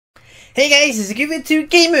Hey guys, it's Give2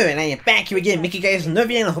 Gamer, and I am back here again, making you guys another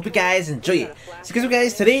video, and I hope you guys enjoy it. So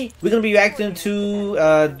guys, today we're going to be reacting to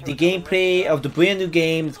the gameplay of the brand new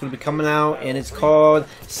game that's going to be coming out, and it's called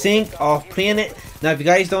Synced Off Planet. Now if you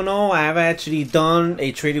guys don't know, I have actually done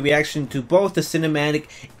a trailer reaction to both the cinematic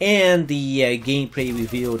and the gameplay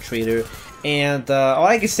reveal trailer. And all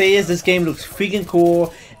I can say is this game looks freaking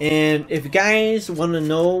cool. And if you guys want to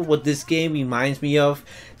know what this game reminds me of,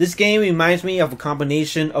 this game reminds me of a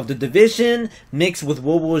combination of The Division mixed with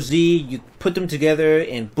World War Z. You put them together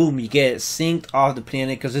and boom, you get Synced Off the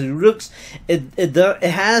Planet, because it looks, it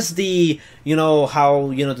has the, you know, how,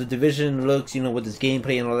 you know, The Division looks, you know, with its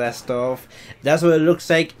gameplay and all that stuff. That's what it looks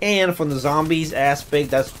like. And from the zombies aspect,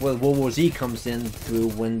 that's where World War Z comes in through,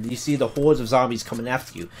 when you see the hordes of zombies coming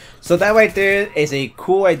after you. So that right there is a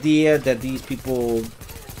cool idea that these people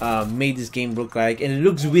made this game look like, and it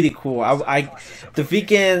looks really cool. The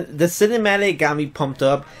cinematic got me pumped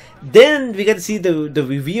up. Then we got to see the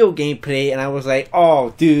reveal gameplay, and I was like,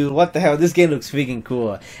 oh dude, what the hell, this game looks freaking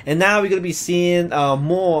cool. And now we're gonna be seeing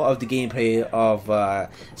more of the gameplay of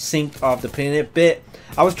Synced Off the Planet bit.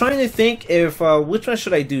 I was trying to think if which one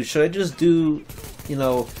should I do. Should I just do, you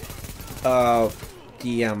know, the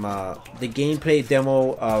gameplay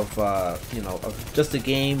demo of you know, of just the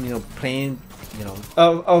game, you know, playing, you know,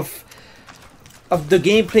 of the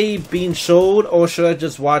gameplay being showed, or should I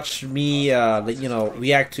just watch me you know,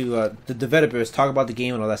 react to the developers talk about the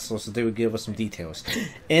game and all that stuff, so they would give us some details.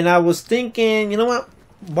 And I was thinking, you know what,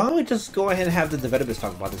 why don't we just go ahead and have the developers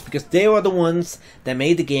talk about this, because they are the ones that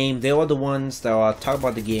made the game, they are the ones that talk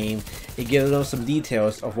about the game and give them some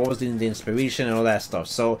details of what was the inspiration and all that stuff.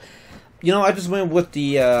 So, you know, I just went with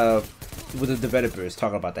the developers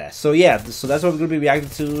talking about that. So yeah, so that's what we're gonna be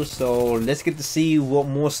reacting to. So let's get to see what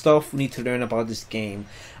more stuff we need to learn about this game,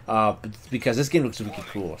 because this game looks really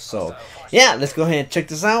cool. So yeah, let's go ahead and check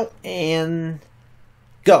this out and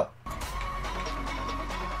go.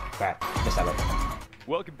 Crap, missed that one.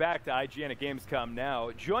 Welcome back to IGN at Gamescom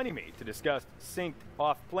Now. Joining me to discuss Synced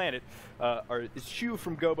Off Planet is Shu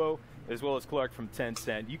from Gobo, as well as Clark from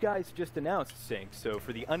Tencent. You guys just announced Synced, so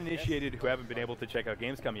for the uninitiated who haven't been able to check out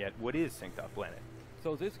Gamescom yet, what is Synced Off Planet?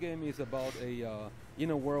 So this game is about in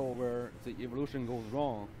a world where the evolution goes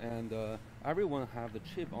wrong, and everyone have the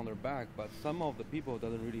chip on their back, but some of the people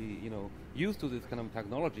doesn't really, you know, used to this kind of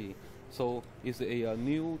technology. So it's a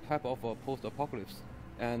new type of post-apocalypse.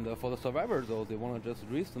 And for the survivors, though, they want to just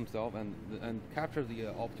risk themselves and capture the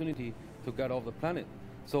opportunity to get off the planet.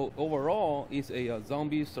 So overall, it's a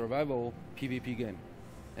zombie survival PvP game.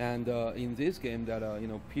 And in this game, that you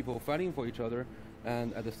know, people fighting for each other,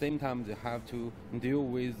 and at the same time they have to deal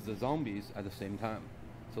with the zombies at the same time.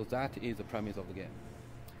 So that is the premise of the game.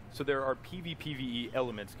 So there are PvPvE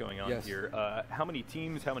elements going on here. How many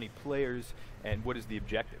teams, how many players, and what is the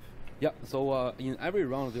objective? Yeah, so in every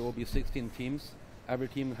round there will be 16 teams. Every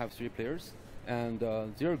team has 3 players, and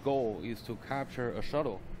their goal is to capture a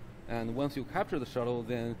shuttle. And once you capture the shuttle,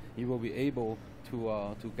 then you will be able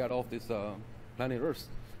to get off this planet Earth.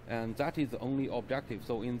 And that is the only objective.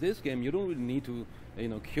 So in this game, you don't really need to, you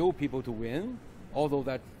know, kill people to win, although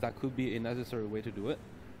that could be a necessary way to do it.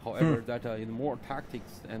 However, that is more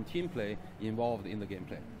tactics and team play involved in the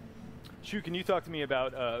gameplay. Shu, can you talk to me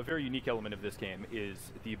about a very unique element of this game is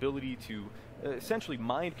the ability to essentially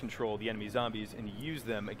mind control the enemy zombies and use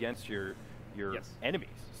them against your enemies.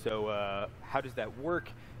 So how does that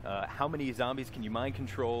work? How many zombies can you mind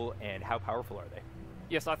control, and how powerful are they?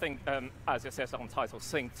 Yes, I think, as it says on title,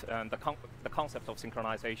 Synced, the concept of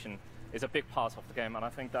synchronization is a big part of the game, and I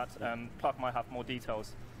think that Clark might have more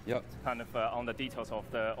details. Kind of on the details of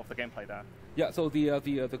the gameplay there. Yeah, so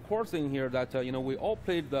the core thing here that you know, we all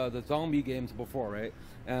played the zombie games before, right?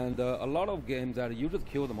 And a lot of games that you just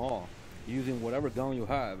kill them all using whatever gun you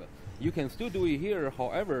have. You can still do it here.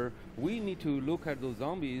 However, we need to look at those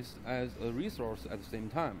zombies as a resource at the same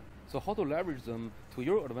time. So how to leverage them to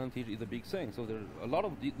your advantage is a big thing. So there's a lot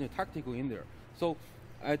of, you know, tactical in there. So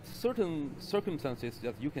at certain circumstances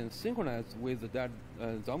that you can synchronize with the dead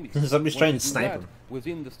zombies. The zombies trying to snipe them.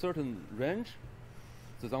 Within the certain range,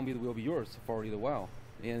 the zombies will be yours for a little while,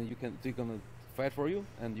 and they're gonna fight for you,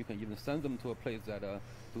 and you can even send them to a place that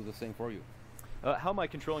do the same for you. How am I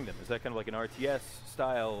controlling them? Is that kind of like an RTS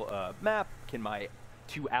style map? Can my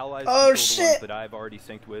 2 allies control the ones that I've already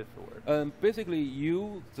synced with? Or? Basically,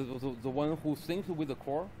 you, the one who synced with the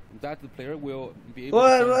core, that the player will be able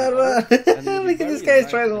to Look at this guy's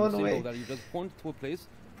trying to run away. That you just point to a place,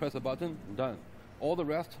 press a button, done. All the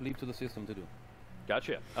rest leave to the system to do.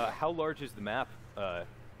 Gotcha. How large is the map?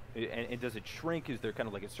 And does it shrink? Is there kind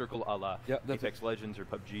of like a circle a la Apex Legends or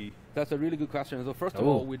PUBG? That's a really good question. So first of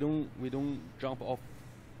all, we don't jump off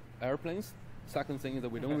airplanes. Second thing is that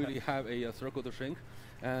we don't really have a circle to shrink.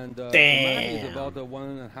 And the map is about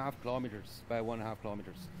 1.5 kilometers by 1.5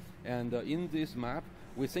 kilometers. And in this map,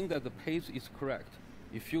 we think that the pace is correct.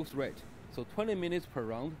 It feels right. So 20 minutes per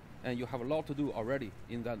round, and you have a lot to do already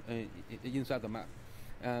in that inside the map.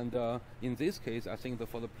 And in this case, I think that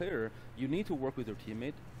for the player, you need to work with your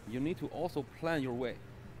teammate. You need to also plan your way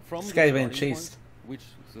from the starting point, which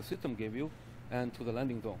the system gave you, and to the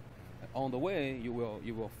landing zone. On the way, you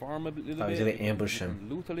will farm a little bit. You can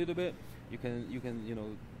loot a little bit. You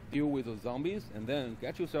can deal with the zombies, and then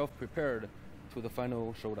get yourself prepared to the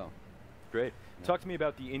final showdown. Great. Yeah. Talk to me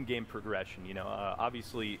about the in-game progression.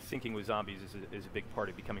 Obviously, syncing with zombies is a big part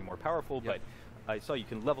of becoming more powerful. But I saw you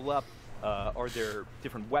can level up. Are there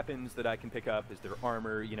different weapons that I can pick up? Is there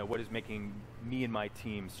armor? What is making me and my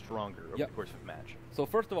team stronger over the course of a match? So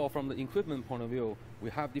first of all, from the equipment point of view, we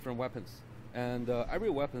have different weapons. And every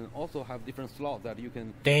weapon also have different slots that you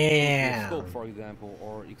can use scope, for example,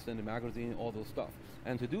 or extended magazine, all those stuff.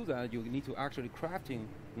 And to do that, you need to actually crafting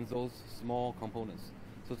those small components.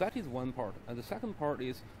 So that is one part. And the second part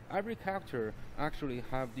is every character actually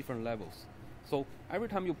have different levels. So every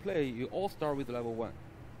time you play, you all start with level 1.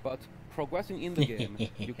 But progressing in the game,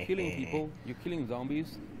 you're killing people, you're killing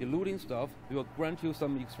zombies, you're looting stuff, it will grant you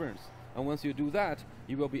some experience. And once you do that,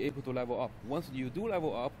 you will be able to level up. Once you do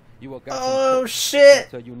level up, you will get some perks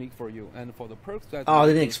that are unique for you. And for the perks that it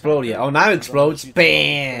didn't explode yet. Oh, now it explodes.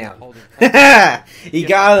 Bam! He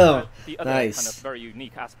got him. The other nice. Kind of very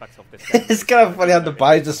unique aspects of this game. It's kind of funny how the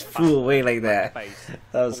body just flew away like that.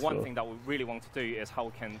 That was one cool. thing that we really want to do is how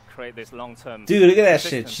we can create this long-term. Dude, look at that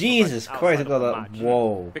shit. Jesus Christ, look at that.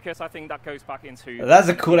 Whoa. Because I think that goes back into. That's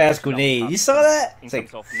a cool ass grenade. You saw that? In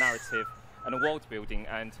terms of narrative and world building,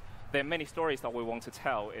 and there are many stories that we want to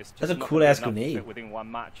tell. It's just that's a not cool ass enough grenade within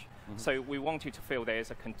one match. So we want you to feel there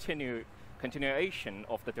is a continuation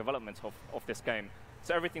of the development of this game.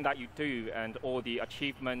 So everything that you do and all the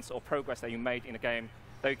achievements or progress that you made in the game,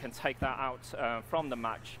 that you can take that out from the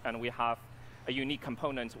match. And we have a unique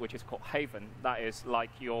component which is called Haven. That is like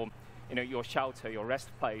your shelter, your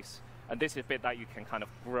rest place. And this is a bit that you can kind of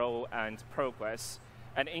grow and progress.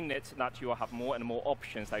 And in it, that you will have more and more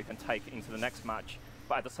options that you can take into the next match.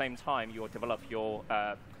 But at the same time, you will develop your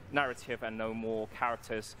narrative and know more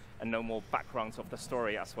characters and know more backgrounds of the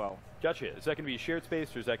story as well. Gotcha. Is that going to be shared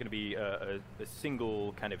space, or is that going to be a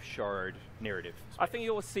single kind of shard narrative space? I think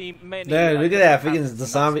you will see many. Yeah, look at that. Freaking the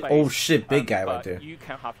zombie. Oh shit, big guy right there. You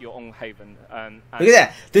can have your own haven. And look at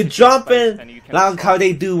that. They're jumping like how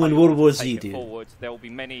they do in World War Z, dude. Forward. There will be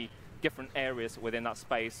many different areas within that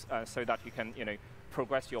space, so that you can,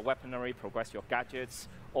 progress your weaponry, progress your gadgets,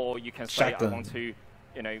 or you can say, I want to,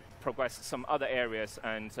 progress some other areas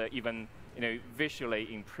and even,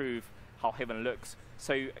 visually improve how Haven looks.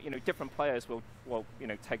 So, different players will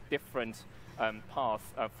take different paths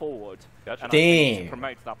forward. Gotcha. And I think to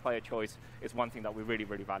promote that player choice is one thing that we really,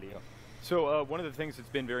 really value. So one of the things that's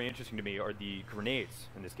been very interesting to me are the grenades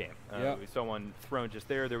in this game. We saw one thrown just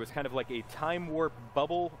there. There was kind of like a time warp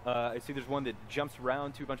bubble. I see there's one that jumps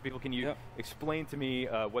around to a bunch of people. Can you explain to me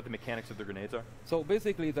what the mechanics of the grenades are? So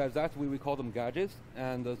basically, that's we call them gadgets,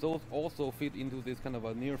 and those also fit into this kind of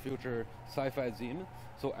a near future sci-fi theme.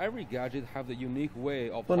 So every gadget have the unique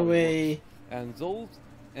way of how it works, and those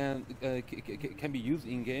can be used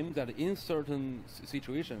in game that in certain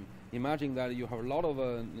situation. Imagine that you have a lot of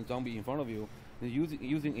zombie in front of you,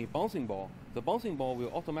 using a bouncing ball. The bouncing ball will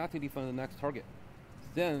automatically find the next target.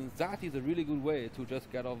 Then that is a really good way to just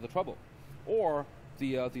get out of the trouble. Or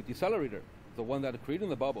the decelerator, the one that creating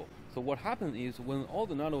the bubble. So what happens is when all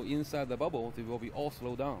the nano inside the bubble, they will be all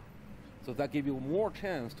slowed down. So that gives you more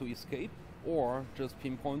chance to escape or just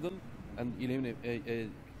pinpoint them and eliminate,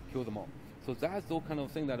 kill them all. So that's the kind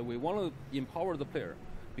of thing that we want to empower the player,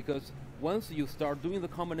 because once you start doing the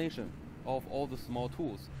combination of all the small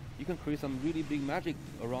tools, you can create some really big magic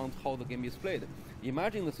around how the game is played.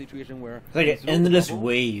 Imagine the situation where like an endless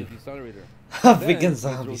wave of accelerator, freaking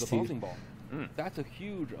zombies, the bouncing ball. That's a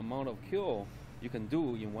huge amount of kill you can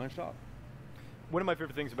do in one shot. One of my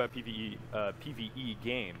favorite things about PvE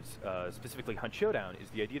games, specifically Hunt Showdown, is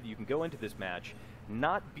the idea that you can go into this match,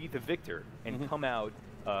 not be the victor, and come out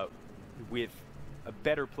with a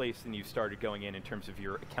better place than you started going in terms of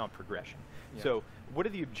your account progression. So what are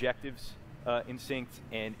the objectives in Synced,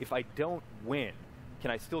 and if I don't win,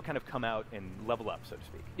 can I still kind of come out and level up, so to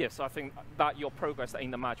speak? Yes, I think that your progress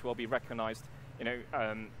in the match will be recognized,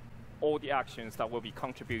 all the actions that will be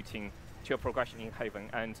contributing to your progression in Haven.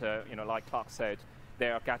 And like Clark said,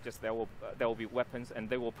 there are gadgets, there will be weapons, and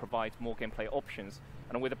they will provide more gameplay options.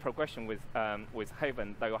 And with the progression with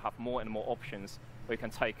Haven, they will have more and more options. We can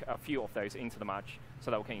take a few of those into the match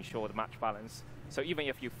so that we can ensure the match balance. So even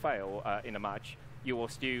if you fail in a match, you will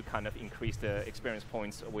still kind of increase the experience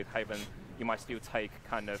points with Haven. You might still take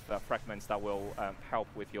kind of fragments that will help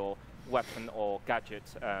with your weapon or gadget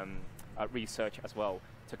research as well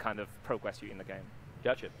to kind of progress you in the game.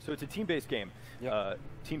 Gotcha. So it's a team-based game. Yep.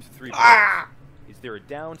 Teams of 3. Ah! Is there a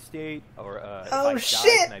down state, or if Oh I shit!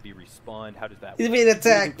 die, can I be respawned? How does that He's work? being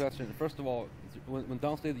attacked. Good question. First of all, when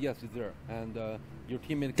down state, yes, it's there, and your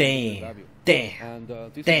teammate can Damn. grab you. Damn. And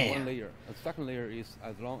this Damn. is one layer. The second layer is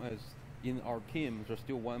as long as in our team there's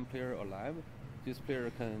still one player alive, this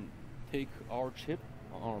player can take our chip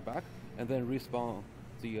on our back and then respawn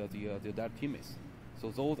the dead teammates. So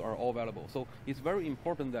those are all valuable. So it's very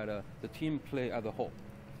important that the team play as a whole.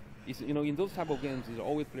 It's, in those type of games, there's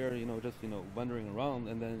always player, just wandering around,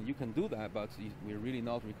 and then you can do that, but we're really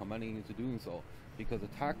not recommending you to doing so, because the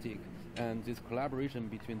tactic and this collaboration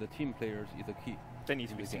between the team players is the key. They need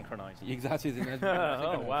to be synchronized. Exactly.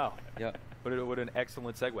 Oh wow! Yeah. What an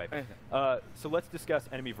excellent segue. So let's discuss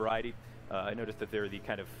enemy variety. I noticed that there are the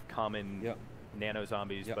kind of common nano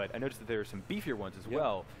zombies, but I noticed that there are some beefier ones as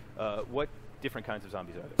well. What different kinds of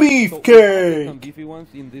zombies are there? Beefcake! Some beefy ones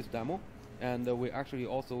in this demo, and we actually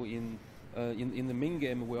also in the main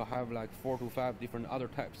game we'll have like 4 to 5 different other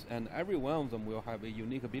types, and every one of them will have a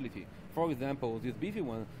unique ability. For example, this beefy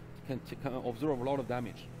one can absorb a lot of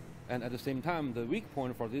damage, and at the same time the weak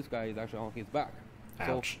point for this guy is actually on his back.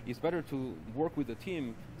 Ouch. So it's better to work with the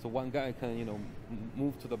team, so one guy can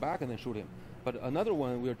move to the back and then shoot him, but another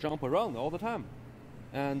one will jump around all the time,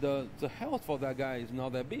 and the health for that guy is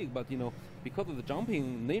not that big, but because of the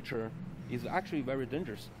jumping nature is actually very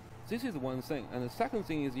dangerous. This is one thing, and the second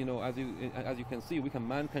thing is as you can see, we can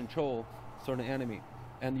man control certain enemy,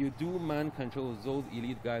 and you do man control those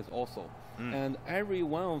elite guys also, and every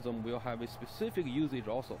one of them will have a specific usage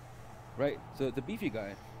also, right? So the beefy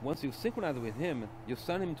guy, once you synchronize with him, you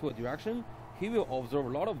send him to a direction, he will absorb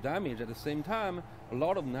a lot of damage. At the same time, a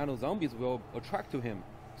lot of nano zombies will attract to him.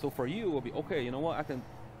 So for you, it will be okay. You know what? I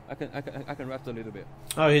can rest a little bit.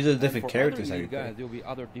 Oh, he's a different for characters. Other guys, there will be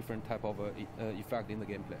other different type of effect in the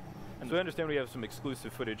gameplay. And so I understand we have some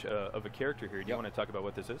exclusive footage of a character here. Do you want to talk about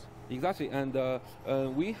what this is? Exactly, and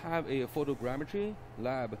we have a photogrammetry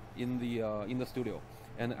lab in the studio,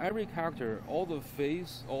 and every character, all the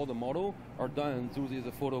face, all the model are done through this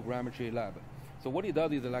photogrammetry lab. So what it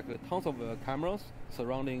does is like tons of cameras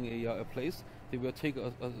surrounding a place. They will take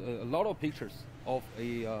a lot of pictures of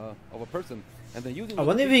a person, and then using. I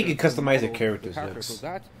wonder if you can customize the characters. So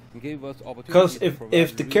that gave us opportunity. Because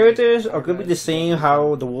if the characters are going to be the same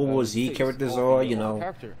how the World War Z characters are,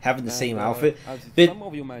 having the same outfit, but some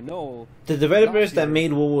of you might know, the developers that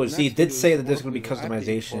made World War Z did say that there's going to be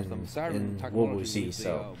customization in World War Z,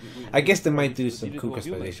 so I guess they might do some cool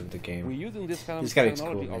customization with the game. We're using this kind of This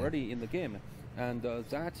technology cool, already in the game, and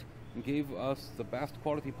that gave us the best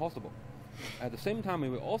quality possible. At the same time,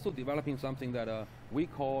 we're also developing something that we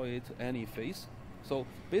call it any face. So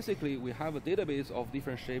basically, we have a database of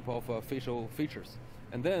different shape of facial features,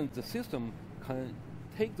 and then the system can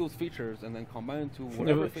take those features and then combine to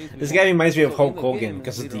whatever face. This guy reminds me of Hulk Hogan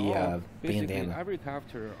because of the bandana. Every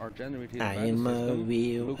character are generated I by am the a system.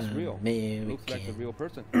 real Looks real. American. Looks like a real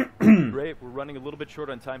person. Great. We're running a little bit short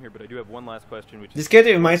on time here, but I do have one last question. Which This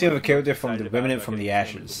character reminds me of a character from the Remnant from the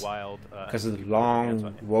Ashes, Wild, because of the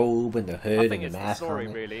long robe and the I hood think and the it's the mask on story,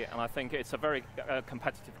 it. really, and I think it's a very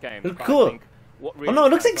competitive game. Looks but cool. I think what really Oh no, it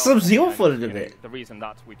looks like stands out Sub-Zero and, for a little bit. The reason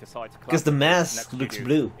that we decide to Because the collaborate with mask next looks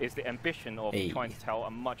studio blue. is the ambition of trying to tell a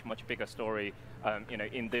much bigger story,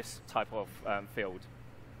 in this type of field.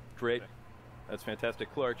 Great. That's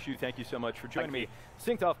fantastic. Clark, Shu, thank you so much for joining me.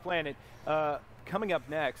 Synced Off Planet. Coming up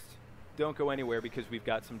next, don't go anywhere because we've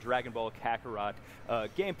got some Dragon Ball Kakarot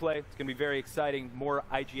gameplay. It's going to be very exciting. More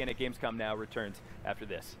IGN at Gamescom Now returns after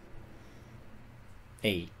this.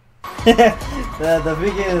 Hey. the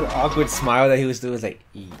freaking awkward smile that he was doing was like,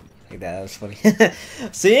 "Ee," like that. That was funny.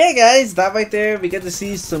 So yeah, guys, that right there, we get to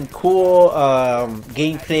see some cool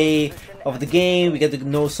gameplay of the game. We get to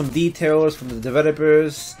know some details from the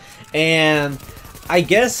developers, and I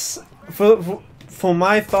guess for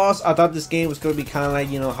my thoughts, I thought this game was gonna be kind of like,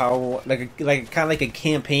 how kind of like a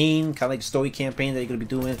campaign, kind of like a story campaign that you're gonna be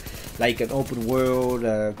doing, like an open world,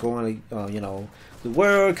 going the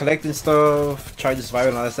world, collecting stuff, trying to survive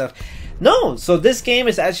and all that stuff. No, so this game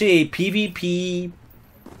is actually a PvP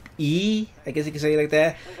E, I guess you can say it like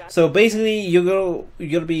that. So basically, you're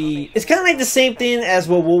gonna be. It's kind of like the same thing as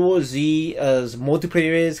what World War Z as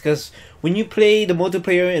multiplayer is, because when you play the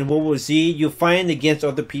multiplayer in World War Z, you fight against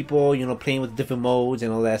other people, you know, playing with different modes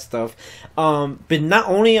and all that stuff. But not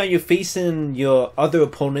only are you facing your other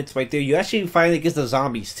opponents right there, you actually fight against the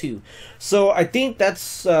zombies too. So I think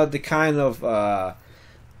that's the kind of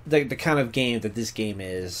the kind of game that this game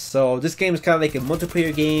is. So this game is kind of like a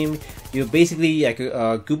multiplayer game. You're basically like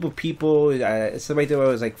a group of people. It's right there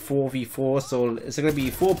was like 4v4, so it's gonna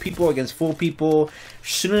be 4 people against 4 people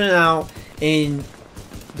shooting it out. And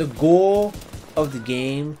the goal of the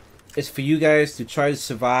game is for you guys to try to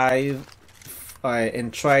survive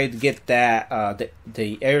and try to get that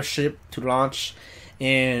the airship to launch.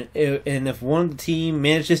 And if one team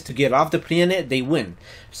manages to get off the planet, they win.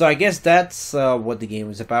 So I guess that's what the game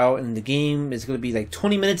is about. And the game is going to be like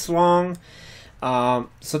 20 minutes long.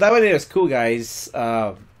 So that way is cool, guys.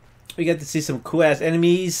 We got to see some cool ass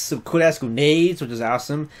enemies, some cool ass grenades, which is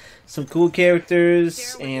awesome. Some cool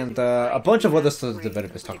characters, and a bunch of other stuff the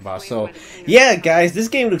developers talk about. So yeah, guys, this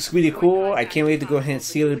game looks really cool. I can't wait to go ahead and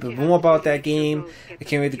see a little bit more about that game. I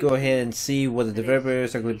can't wait to go ahead and see what the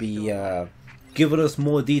developers are going to be giving us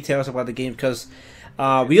more details about the game, because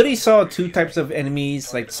we already saw 2 types of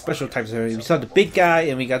enemies, like special types of enemies. We saw the big guy,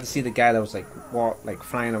 and we got to see the guy that was like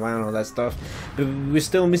flying around and all that stuff. But we're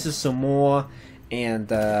still missing some more. And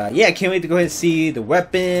yeah, I can't wait to go ahead and see the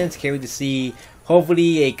weapons. Can't wait to see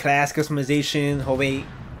hopefully a class customization.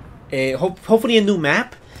 Hopefully a new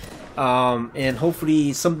map, and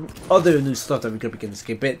hopefully some other new stuff that we're gonna be getting in this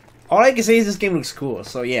game. But all I can say is this game looks cool.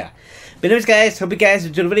 So yeah. But anyways, guys, hope you guys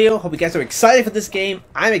enjoyed the video. Hope you guys are excited for this game.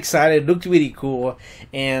 I'm excited. It looked really cool.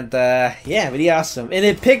 And yeah, really awesome. And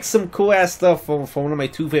it picked some cool ass stuff from one of my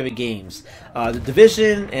 2 favorite games. The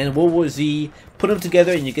Division and World War Z. Put them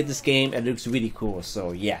together and you get this game, and it looks really cool.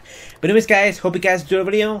 So yeah. But anyways, guys, hope you guys enjoyed the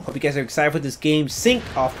video. Hope you guys are excited for this game. Sync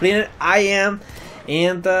off planet. I am.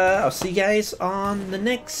 And I'll see you guys on the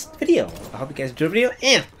next video. I hope you guys enjoyed the video,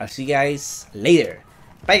 and I'll see you guys later.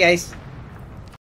 Bye, guys.